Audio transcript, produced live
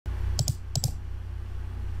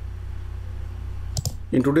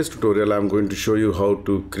In today's tutorial, I'm going to show you how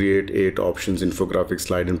to create 8 options infographic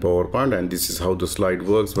slide in PowerPoint, and this is how the slide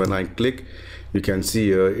works. When I click, you can see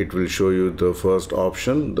here it will show you the first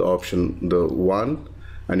option, the one,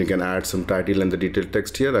 and you can add some title and the detailed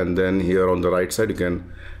text here, and then here on the right side you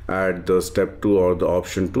can add the step 2 or the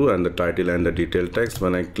option 2 and the title and the detailed text.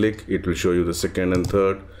 When I click, it will show you the second and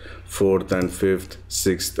third, fourth and fifth,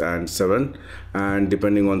 sixth and seventh, and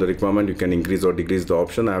depending on the requirement you can increase or decrease the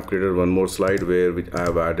option. I have created one more slide where I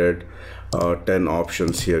have added 10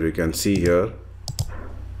 options here. You can see here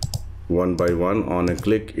one by one. On a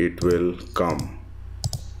click it will come.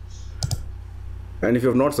 And if you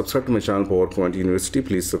have not subscribed to my channel PowerPoint University,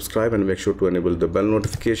 please subscribe and make sure to enable the bell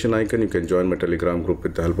notification icon. You can join my Telegram group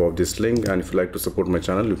with the help of this link, and if you like to support my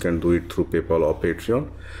channel you can do it through PayPal or Patreon.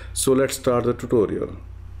 So let's start the tutorial.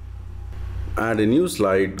 Add a new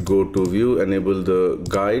slide, go to view, enable the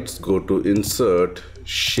guides, go to insert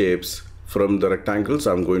shapes. From the rectangles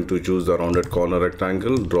I'm going to choose the rounded corner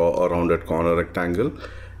rectangle, draw a rounded corner rectangle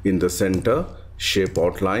in the center. Shape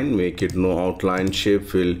outline, make it no outline. Shape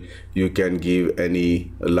fill, you can give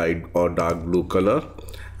any light or dark blue color,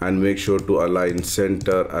 and make sure to align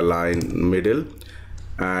center, align middle,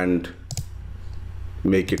 and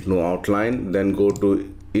make it no outline. Then go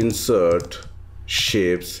to insert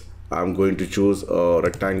shapes. I'm going to choose a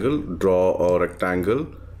rectangle, draw a rectangle.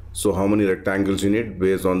 So how many rectangles you need,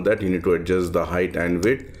 based on that you need to adjust the height and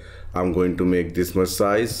width. I'm going to make this much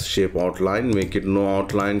size. Shape outline, make it no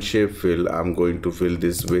outline. Shape fill, I'm going to fill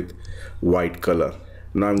this with white color.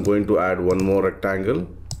 Now I'm going to add one more rectangle,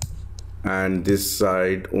 and this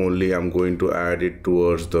side only I'm going to add it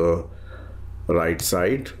towards the right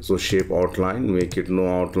side. So shape outline, make it no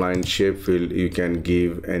outline. Shape fill, you can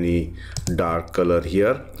give any dark color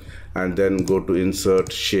here, and then go to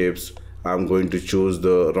insert shapes. I'm going to choose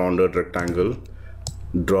the rounded rectangle,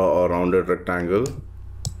 draw a rounded rectangle.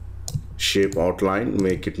 Shape outline,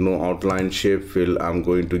 make it no outline. Shape fill, I'm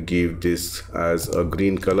going to give this as a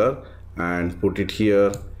green color and put it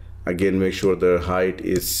here. Again, make sure the height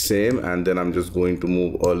is same, and then I'm just going to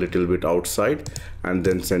move a little bit outside and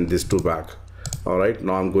then send this to back. All right,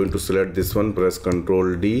 now I'm going to select this one, press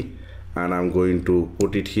Ctrl D, and I'm going to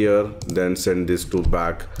put it here, then send this to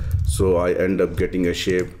back, so I end up getting a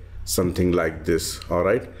shape something like this. All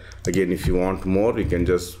right, again, if you want more you can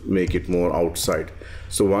just make it more outside.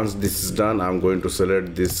 So once this is done, I'm going to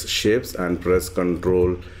select these shapes and press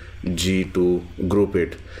Ctrl G to group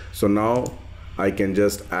it. So now I can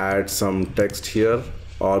just add some text here,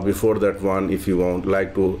 or before that one, if you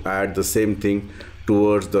like to add the same thing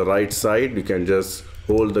towards the right side, you can just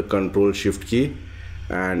hold the Ctrl Shift key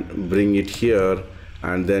and bring it here,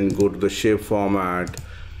 and then go to the shape format,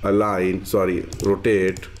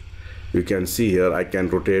 rotate. You can see here I can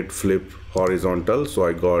rotate, flip, horizontal. So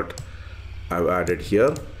I've added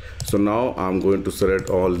here. So now I'm going to select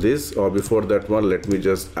all this, or before that one, let me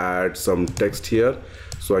just add some text here.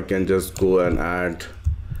 So I can just go and add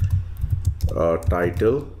a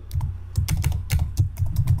title.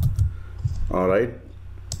 All right,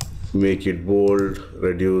 make it bold,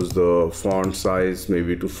 reduce the font size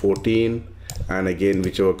maybe to 14, and again,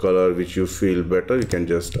 whichever color which you feel better, you can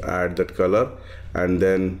just add that color, and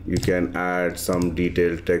then you can add some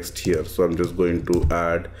detailed text here. So I'm just going to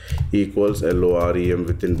add equals LOREM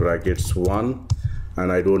within brackets 1,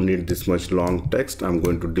 and I don't need this much long text. I'm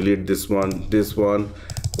going to delete this one,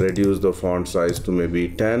 reduce the font size to maybe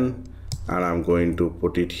 10, and I'm going to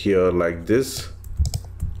put it here like this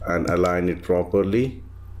and align it properly.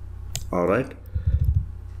 All right,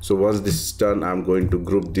 so once this is done, I'm going to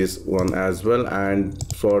group this one as well, and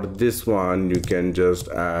for this one you can just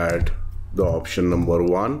add the option number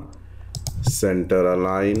 1, center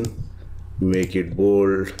align, make it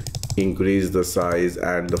bold, increase the size,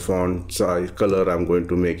 and the font size color I'm going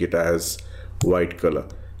to make it as white color.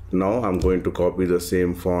 Now I'm going to copy the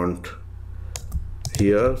same font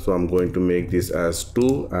here, so I'm going to make this as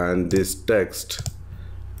 2, and this text,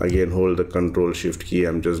 again, hold the Ctrl Shift key,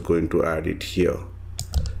 I'm just going to add it here.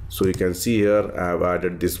 So you can see here I have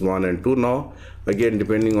added this 1 and 2. Now again,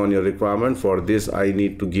 depending on your requirement, for this I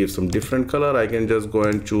need to give some different color. I can just go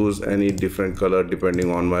and choose any different color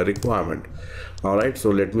depending on my requirement. All right, so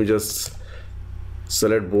let me just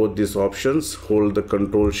select both these options, hold the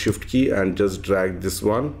Ctrl Shift key and just drag this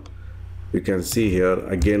one. You can see here,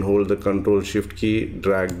 again, hold the Ctrl Shift key,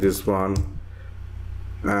 drag this one,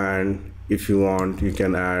 and if you want you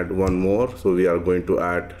can add one more. So we are going to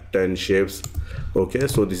add 10 shapes. Okay,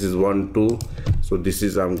 so this is 1, 2, so this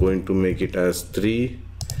is, I'm going to make it as 3,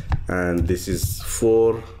 and this is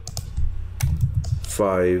 4,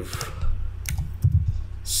 5,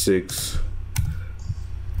 6,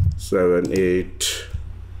 7, 8,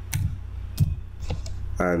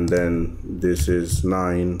 and then this is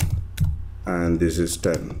 9 and this is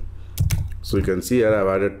 10. So you can see here I've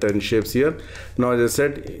added 10 shapes here. Now, as I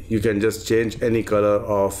said, you can just change any color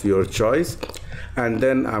of your choice, and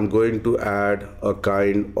then I'm going to add a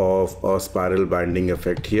kind of a spiral binding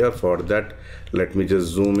effect here. For that, let me just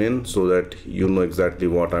zoom in so that you know exactly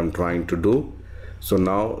what I'm trying to do. So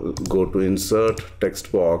now go to insert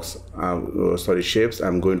text box, shapes.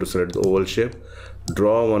 I'm going to select the oval shape,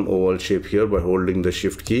 draw one oval shape here by holding the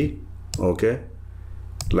shift key. Okay,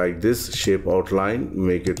 like this, shape outline,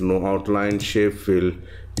 make it no outline, shape fill,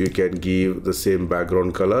 you can give the same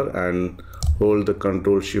background color and hold the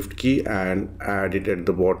control shift key and add it at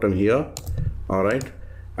the bottom here. All right,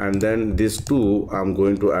 and then this too, I'm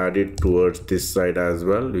going to add it towards this side as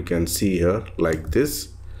well. You can see here like this,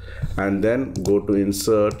 and then go to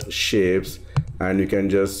insert shapes, and you can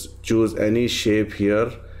just choose any shape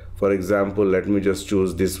here. For example, let me just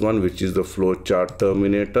choose this one, which is the flowchart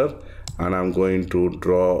terminator, and I'm going to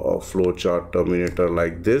draw a flowchart terminator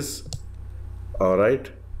like this. All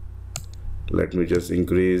right, let me just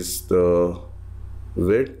increase the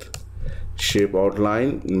width, shape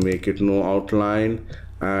outline, make it no outline,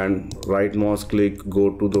 and right mouse click,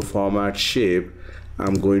 go to the format shape.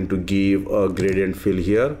 I'm going to give a gradient fill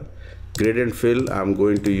here. Gradient fill, I'm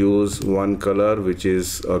going to use one color, which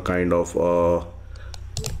is a kind of a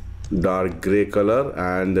dark gray color,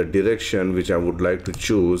 and the direction which I would like to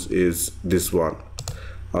choose is this one.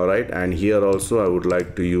 All right, and here also I would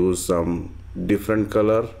like to use some different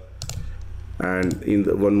color, and in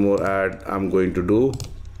the one more add I'm going to do,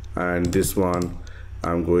 and this one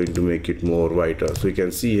I'm going to make it more whiter. So you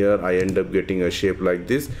can see here I end up getting a shape like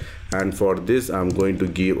this, and for this I'm going to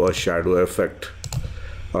give a shadow effect.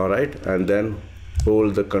 All right, and then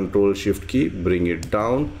hold the control shift key, bring it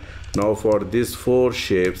down. Now for these 4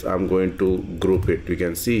 shapes I'm going to group it. You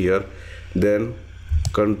can see here, then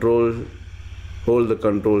hold the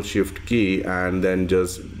control shift key and then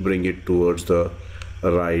just bring it towards the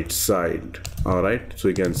right side. All right, so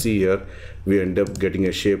you can see here we end up getting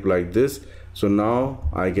a shape like this. So now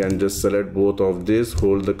I can just select both of these,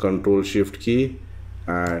 hold the control shift key,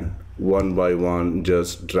 and one by one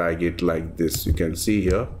just drag it like this. You can see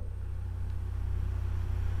here,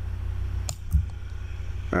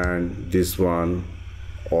 and this one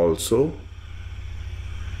also,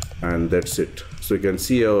 and that's it. So you can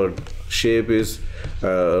see our shape is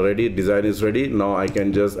ready, design is ready. Now I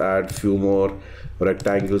can just add few more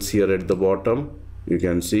rectangles here at the bottom. You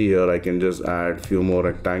can see here I can just add few more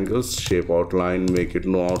rectangles, shape outline, make it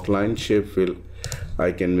no outline, shape fill,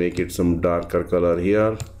 I can make it some darker color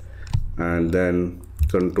here, and then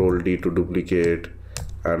Control D to duplicate,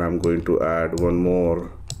 and I'm going to add one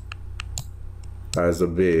more as a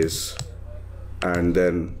base, and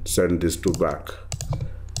then send this to back.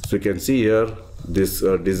 So you can see here this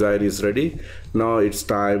design is ready. Now it's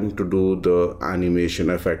time to do the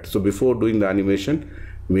animation effect. So before doing the animation,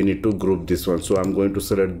 we need to group this one. So I'm going to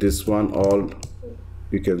select this one, all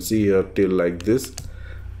you can see here till like this,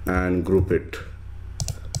 and group it.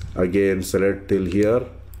 Again select till here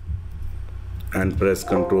and press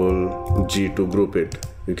Ctrl G to group it.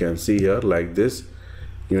 You can see here like this,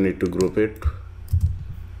 you need to group it.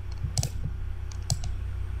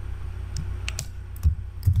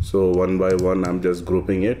 So one by one I'm just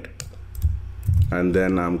grouping it, and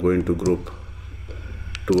then I'm going to group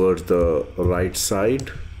towards the right side.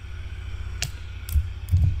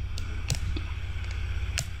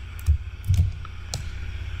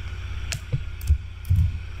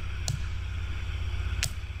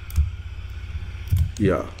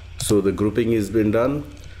 Yeah, so the grouping has been done.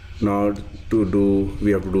 Now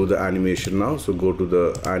we have to do the animation now. So go to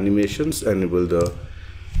the animations, enable the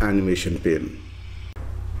animation pane.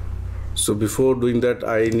 So before doing that,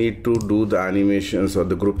 I need to do the animations or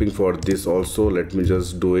the grouping for this also. Let me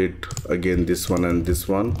just do it again, this one and this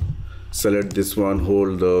one. Select this one,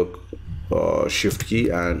 hold the shift key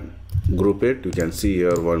and group it. You can see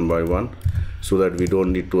here one by one, so that we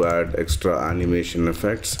don't need to add extra animation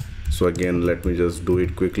effects. So again, let me just do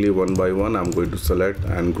it quickly one by one. I'm going to select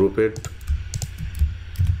and group it.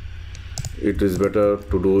 It is better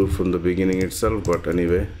to do it from the beginning itself, but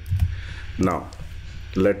anyway. Now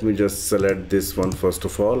let me just select this one first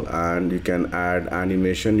of all, and you can add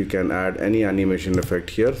animation. You can add any animation effect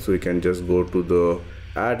here. So you can just go to the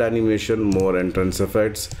add animation, more entrance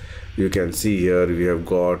effects. You can see here we have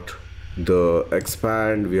got the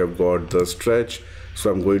expand, we have got the stretch. So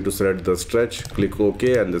I'm going to select the stretch, click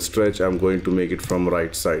OK, and the stretch I'm going to make it from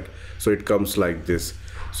right side, so it comes like this.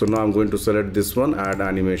 So now I'm going to select this one, add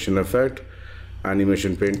animation effect,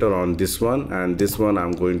 animation painter on this one, and this one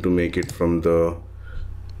I'm going to make it from the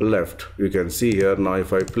left. You can see here. Now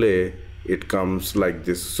if I play, it comes like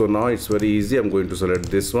this. So now it's very easy. I'm going to select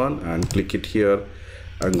this one and click it here.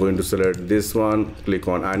 I'm going to select this one, click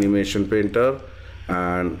on animation painter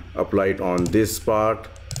and apply it on this part.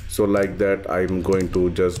 So like that, I'm going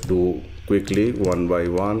to just do quickly one by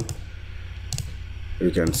one.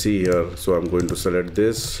 You can see here. So I'm going to select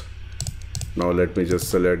this. Now let me just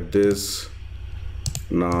select this.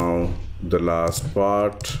 Now the last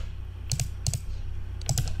part.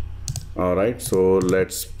 All right, so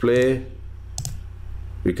let's play.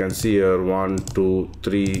 You can see here 1 2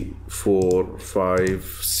 3 4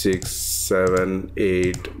 5 6 7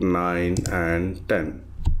 8 9 and 10.